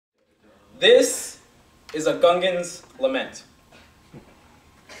This is a Gungan's Lament.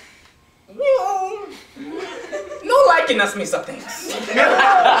 No liking us, Misa thinks.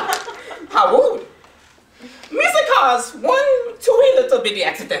 How would? Misa cause 1, 2 little bitty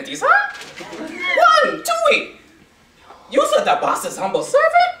accidentes, huh? 1, 2. You said the boss's humble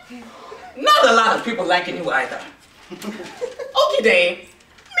servant? Not a lot of people liking you either. Okay, Dave.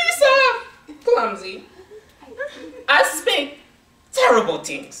 Misa, clumsy. I speak terrible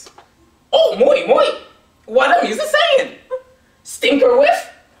things. Oh, moi. What am Misa saying? Stinker whiff?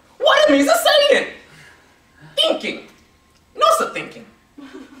 What am Misa saying? Thinking. No, sir, thinking.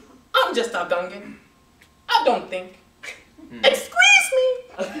 I'm just a Gungan. I don't think. Excuse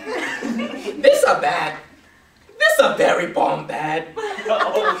me. This a bad. This a very bomb bad.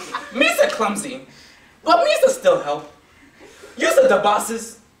 Misa clumsy, but Misa still help. You said the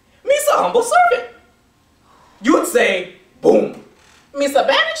bosses. Misa humble servant. You'd say, boom. Misa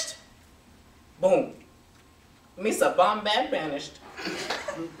banished. Boom. Misa bomb bad banished.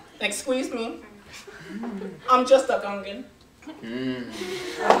 Excuse me. I'm just a Gungan.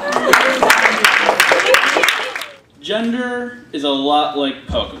 Gender is a lot like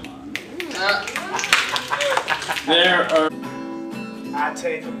Pokemon. There are... I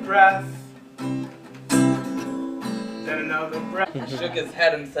take a breath, then another breath. He shook his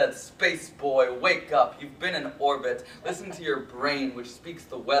head and said, "Space boy, wake up. You've been in orbit. Listen to your brain, which speaks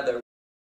the weather.